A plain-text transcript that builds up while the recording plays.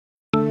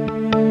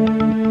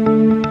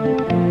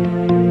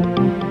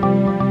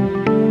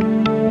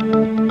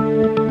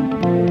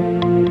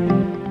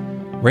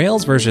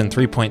Rails version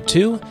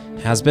 3.2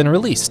 has been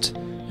released,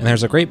 and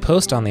there's a great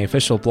post on the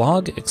official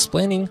blog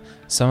explaining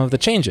some of the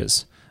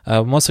changes.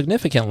 Most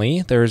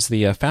significantly, there's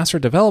the faster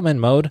development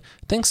mode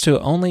thanks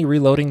to only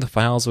reloading the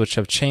files which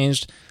have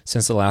changed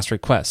since the last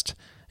request.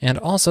 And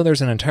also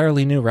there's an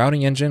entirely new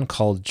routing engine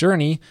called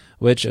Journey,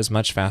 which is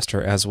much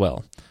faster as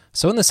well.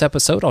 So in this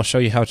episode, I'll show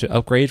you how to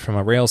upgrade from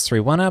a Rails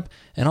 3.1 app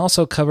and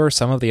also cover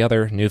some of the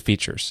other new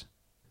features.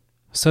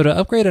 So to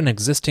upgrade an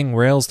existing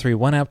Rails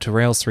 3.1 app to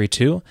Rails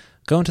 3.2,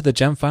 go into the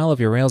gem file of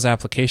your Rails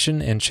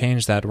application and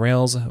change that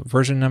Rails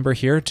version number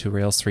here to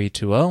Rails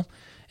 3.2.0.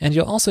 And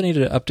you'll also need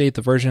to update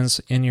the versions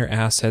in your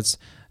assets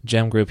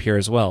gem group here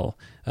as well.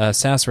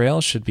 Sass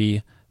Rails should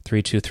be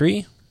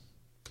 3.2.3,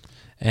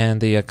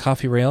 and the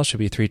Coffee Rails should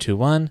be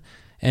 3.2.1.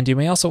 And you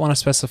may also want to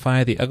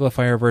specify the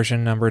Uglifier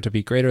version number to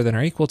be greater than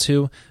or equal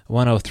to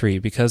 103,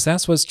 because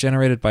that's what's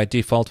generated by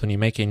default when you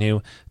make a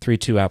new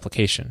 3.2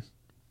 application.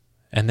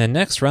 And then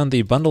next, run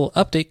the bundle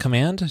update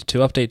command to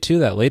update to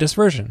that latest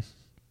version.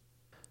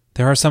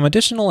 There are some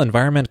additional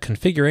environment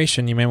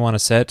configuration you may want to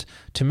set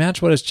to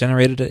match what is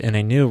generated in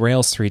a new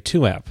Rails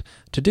 3.2 app.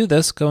 To do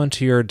this, go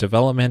into your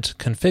development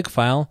config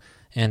file,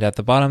 and at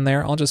the bottom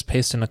there, I'll just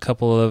paste in a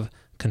couple of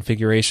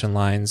configuration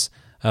lines.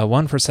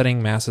 One for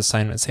setting mass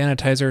assignment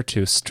sanitizer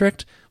to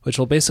strict, which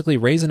will basically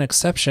raise an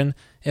exception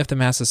if the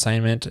mass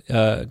assignment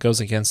goes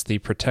against the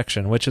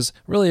protection, which is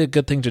really a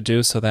good thing to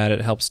do so that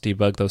it helps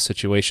debug those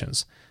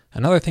situations.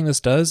 Another thing this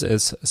does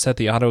is set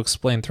the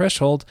auto-explain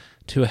threshold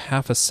to a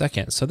half a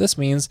second. So this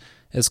means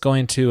it's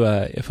going to,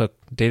 if a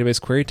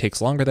database query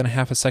takes longer than a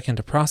half a second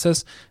to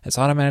process, it's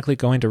automatically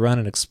going to run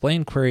an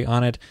explain query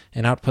on it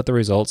and output the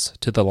results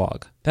to the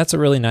log. That's a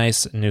really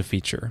nice new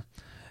feature.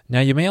 Now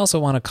you may also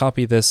want to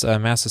copy this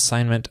mass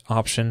assignment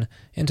option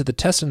into the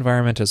test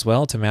environment as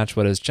well to match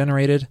what is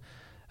generated,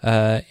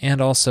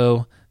 and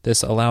also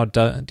this allow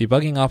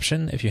debugging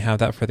option. If you have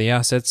that for the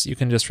assets, you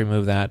can just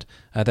remove that.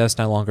 That's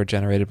no longer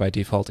generated by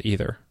default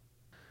either.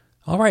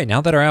 Alright, now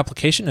that our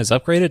application is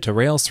upgraded to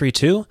Rails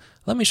 3.2,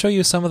 let me show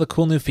you some of the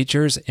cool new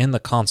features in the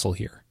console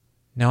here.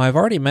 Now I've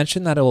already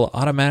mentioned that it will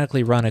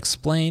automatically run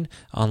explain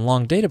on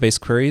long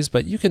database queries,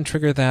 but you can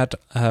trigger that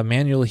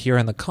manually here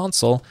in the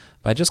console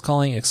by just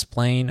calling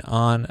explain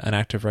on an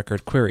active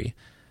record query.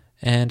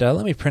 And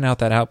let me print out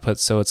that output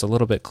so it's a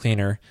little bit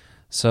cleaner.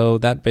 So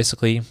that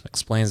basically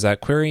explains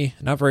that query.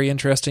 Not very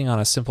interesting on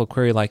a simple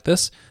query like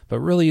this, but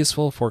really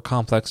useful for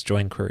complex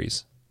join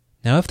queries.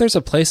 Now if there's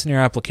a place in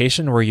your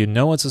application where you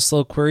know it's a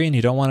slow query and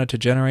you don't want it to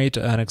generate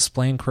an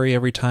explain query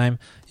every time,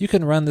 you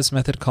can run this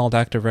method called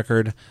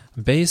activerecord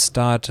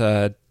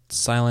base.silence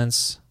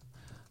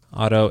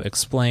auto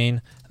explain,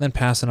 and then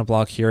pass in a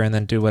block here and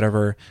then do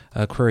whatever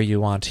query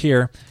you want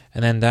here.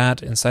 And then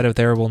that inside of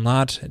there will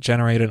not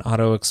generate an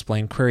auto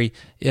explain query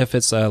if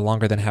it's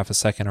longer than half a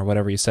second or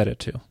whatever you set it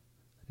to.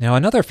 Now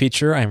another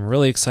feature I'm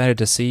really excited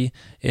to see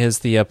is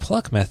the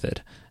pluck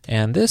method.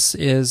 And this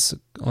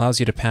allows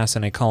you to pass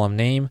in a column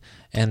name,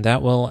 and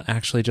that will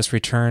actually just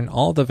return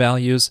all the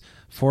values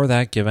for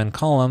that given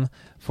column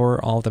for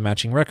all the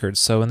matching records.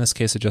 So in this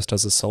case, it just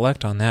does a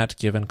select on that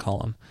given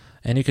column.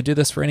 And you could do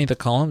this for any of the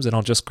columns, and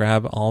I'll just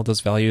grab all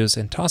those values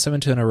and toss them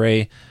into an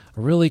array.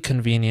 A really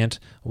convenient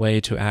way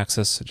to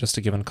access just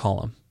a given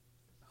column.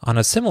 On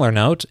a similar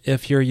note,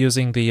 if you're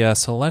using the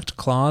select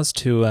clause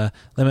to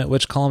limit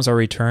which columns are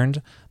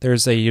returned,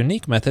 there's a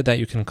unique method that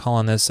you can call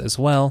on this as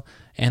well,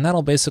 and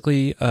that'll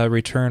basically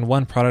return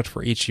one product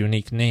for each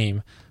unique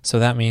name. So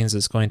that means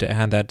it's going to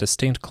add that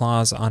distinct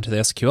clause onto the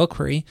SQL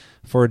query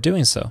for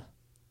doing so.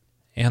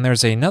 And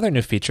there's another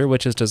new feature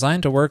which is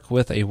designed to work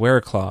with a where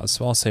clause.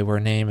 So I'll say where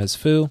name is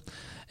foo,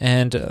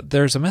 and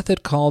there's a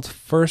method called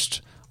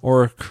first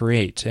or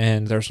create,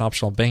 and there's an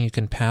optional bang you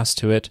can pass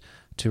to it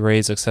to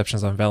raise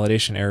exceptions on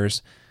validation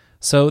errors.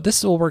 So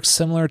this will work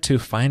similar to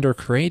find or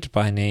create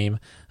by name,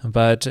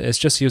 but it's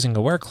just using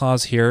a where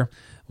clause here,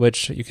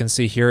 which you can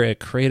see here it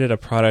created a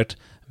product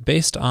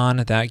based on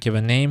that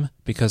given name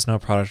because no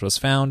product was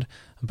found.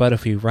 But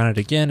if we run it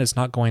again, it's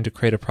not going to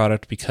create a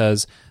product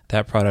because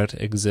that product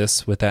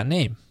exists with that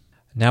name.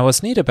 Now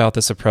what's neat about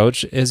this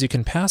approach is you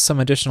can pass some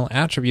additional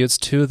attributes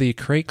to the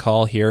create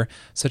call here,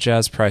 such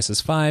as price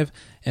is 5,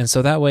 and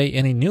so that way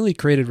any newly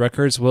created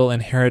records will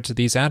inherit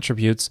these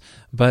attributes,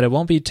 but it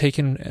won't be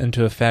taken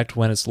into effect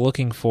when it's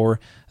looking for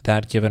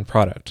that given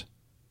product.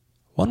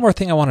 One more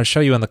thing I want to show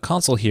you in the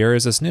console here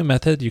is this new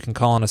method you can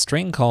call on a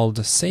string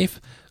called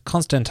safe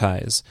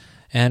constantize,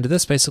 and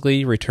this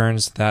basically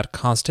returns that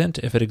constant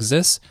if it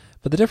exists.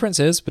 But the difference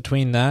is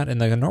between that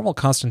and the normal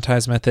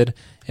constantize method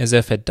is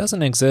if it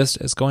doesn't exist,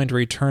 it's going to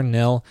return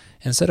nil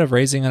instead of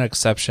raising an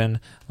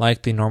exception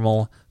like the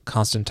normal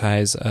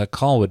constantize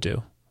call would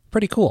do.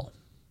 Pretty cool.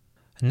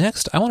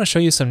 Next, I want to show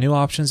you some new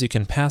options you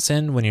can pass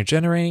in when you're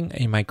generating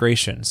a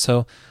migration.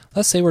 So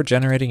let's say we're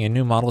generating a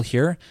new model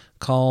here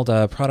called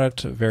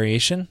product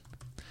variation,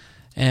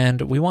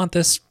 and we want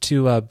this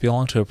to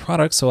belong to a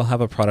product, so we'll have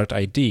a product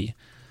ID.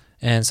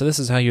 And so this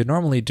is how you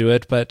normally do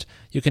it, but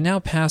you can now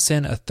pass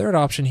in a third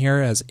option here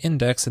as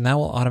index, and that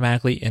will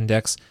automatically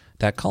index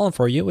that column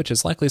for you, which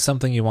is likely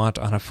something you want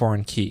on a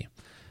foreign key.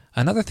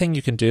 Another thing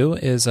you can do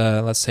is,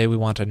 let's say we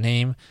want a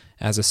name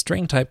as a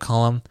string type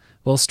column.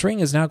 Well, string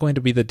is now going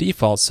to be the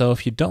default, so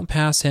if you don't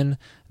pass in,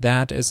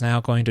 that is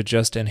now going to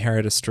just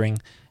inherit a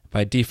string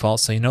by default,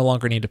 so you no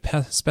longer need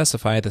to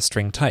specify the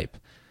string type.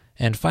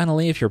 And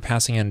finally, if you're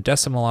passing in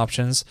decimal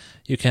options,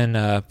 you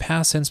can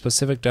pass in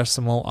specific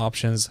decimal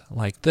options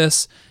like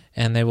this,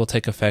 and they will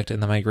take effect in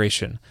the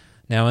migration.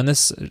 Now in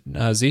this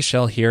Z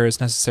shell here, it's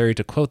necessary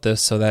to quote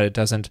this so that it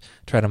doesn't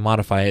try to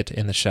modify it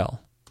in the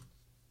shell.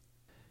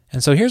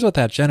 And so here's what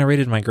that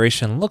generated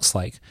migration looks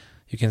like.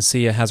 You can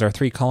see it has our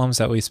 3 columns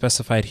that we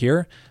specified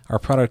here. Our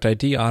product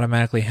ID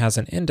automatically has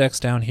an index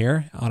down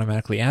here,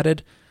 automatically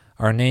added.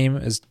 Our name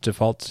is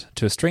default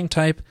to a string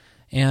type,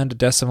 and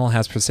decimal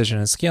has precision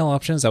and scale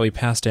options that we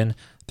passed in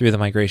through the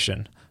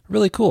migration.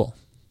 Really cool.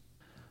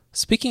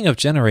 Speaking of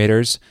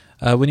generators,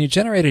 when you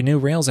generate a new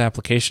Rails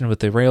application with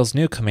the Rails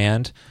new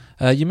command,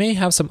 you may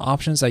have some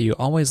options that you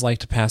always like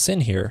to pass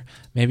in here.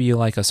 Maybe you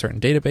like a certain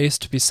database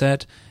to be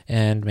set,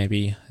 and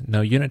maybe no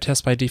unit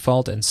test by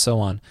default, and so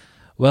on.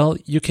 Well,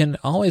 you can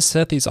always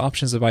set these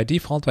options by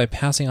default by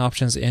passing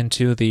options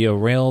into the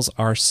Rails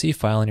RC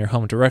file in your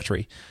home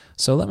directory.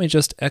 So let me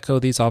just echo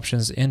these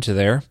options into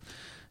there.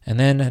 And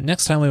then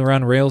next time we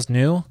run Rails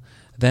new,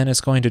 then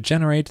it's going to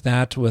generate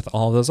that with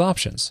all those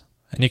options.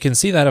 And you can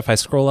see that if I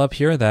scroll up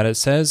here that it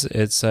says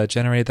it's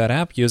generated that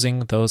app using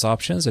those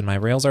options in my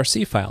Rails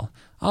RC file.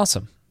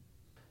 Awesome.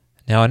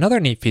 Now another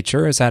neat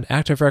feature is that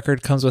Active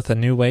Record comes with a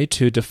new way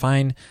to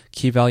define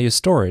key value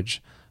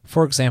storage.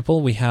 For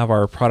example, we have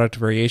our product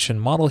variation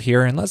model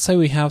here, and let's say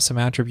we have some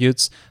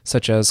attributes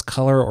such as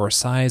color or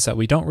size that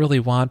we don't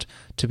really want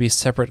to be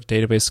separate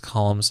database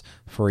columns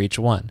for each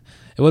one.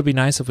 It would be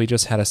nice if we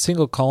just had a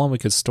single column we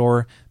could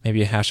store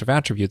maybe a hash of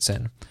attributes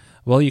in.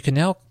 Well, you can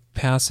now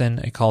pass in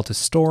a call to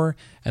store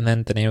and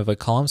then the name of a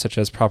column such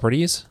as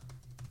properties.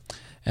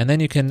 And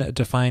then you can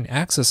define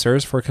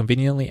accessors for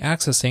conveniently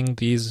accessing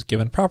these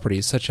given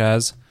properties such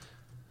as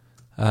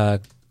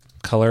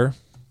color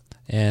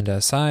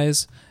and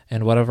size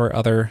and whatever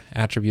other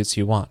attributes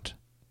you want.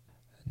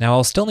 Now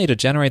I'll still need to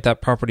generate that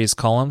properties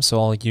column,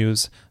 so I'll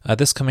use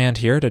this command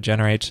here to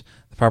generate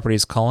the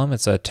properties column.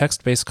 It's a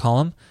text-based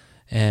column,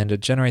 and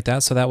generate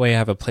that so that way I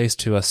have a place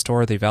to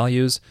store the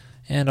values,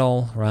 and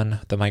I'll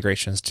run the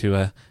migrations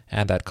to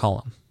add that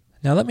column.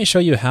 Now let me show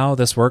you how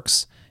this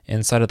works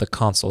inside of the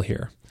console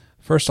here.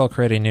 First I'll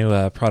create a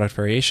new product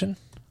variation,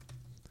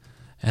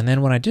 and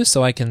then when I do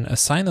so I can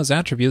assign those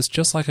attributes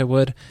just like I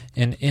would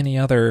in any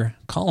other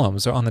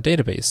columns or on the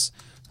database.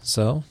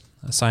 So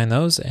assign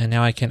those, and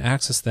now I can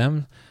access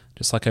them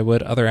just like I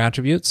would other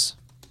attributes.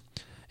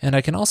 And I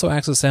can also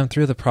access them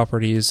through the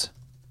properties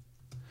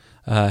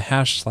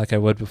hash like I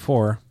would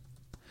before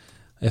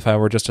if I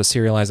were just to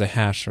serialize a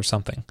hash or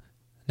something.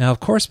 Now of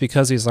course,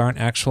 because these aren't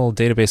actual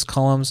database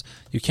columns,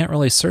 you can't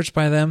really search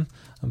by them,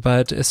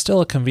 but it's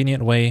still a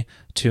convenient way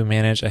to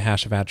manage a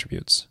hash of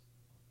attributes.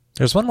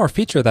 There's one more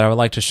feature that I would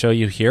like to show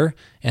you here,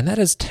 and that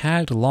is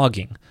tagged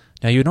logging.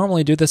 Now you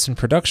normally do this in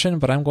production,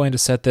 but I'm going to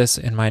set this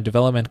in my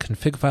development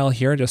config file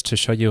here just to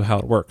show you how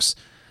it works.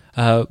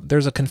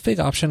 There's a config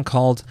option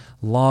called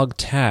log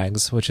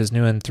tags, which is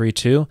new in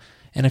 3.2,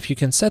 and if you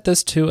can set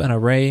this to an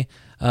array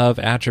of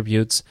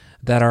attributes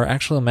that are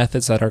actual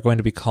methods that are going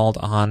to be called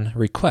on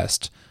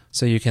request.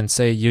 So you can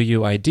say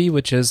UUID,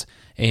 which is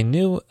a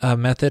new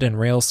method in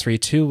Rails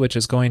 3.2, which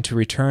is going to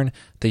return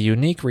the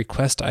unique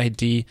request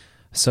ID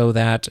so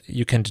that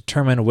you can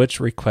determine which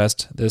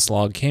request this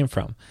log came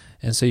from.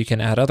 And so you can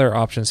add other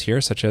options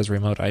here, such as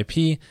remote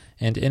IP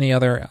and any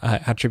other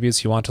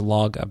attributes you want to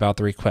log about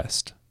the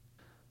request.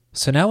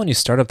 So now when you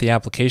start up the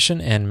application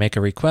and make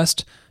a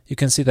request, you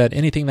can see that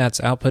anything that's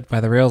output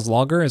by the Rails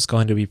logger is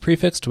going to be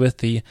prefixed with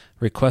the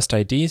request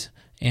ID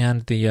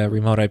and the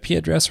remote IP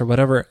address or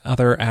whatever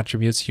other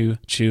attributes you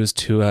choose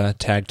to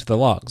tag to the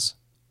logs.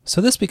 So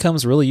this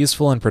becomes really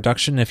useful in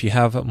production if you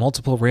have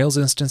multiple Rails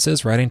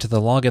instances writing to the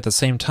log at the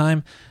same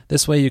time.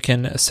 This way you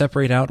can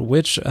separate out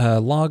which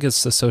log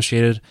is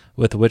associated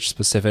with which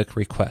specific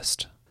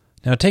request.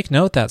 Now take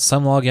note that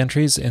some log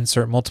entries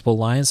insert multiple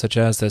lines, such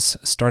as this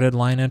started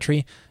line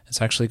entry. It's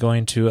actually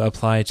going to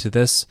apply to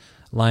this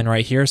line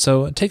right here,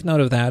 so take note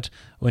of that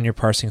when you're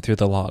parsing through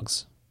the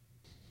logs.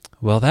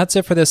 Well, that's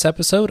it for this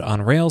episode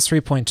on Rails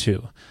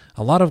 3.2.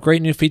 A lot of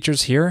great new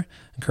features here.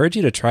 Encourage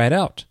you to try it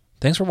out.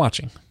 Thanks for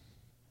watching.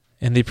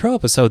 In the Pro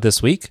episode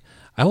this week,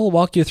 I will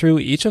walk you through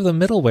each of the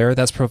middleware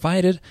that's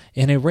provided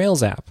in a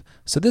Rails app,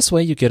 so this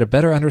way you get a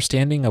better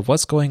understanding of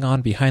what's going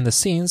on behind the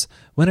scenes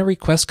when a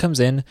request comes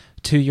in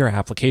to your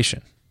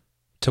application.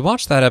 To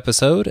watch that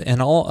episode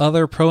and all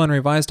other Pro and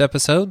Revised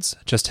episodes,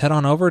 just head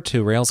on over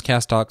to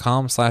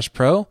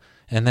railscast.com/pro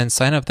and then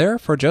sign up there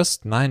for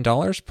just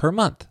 $9 per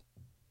month.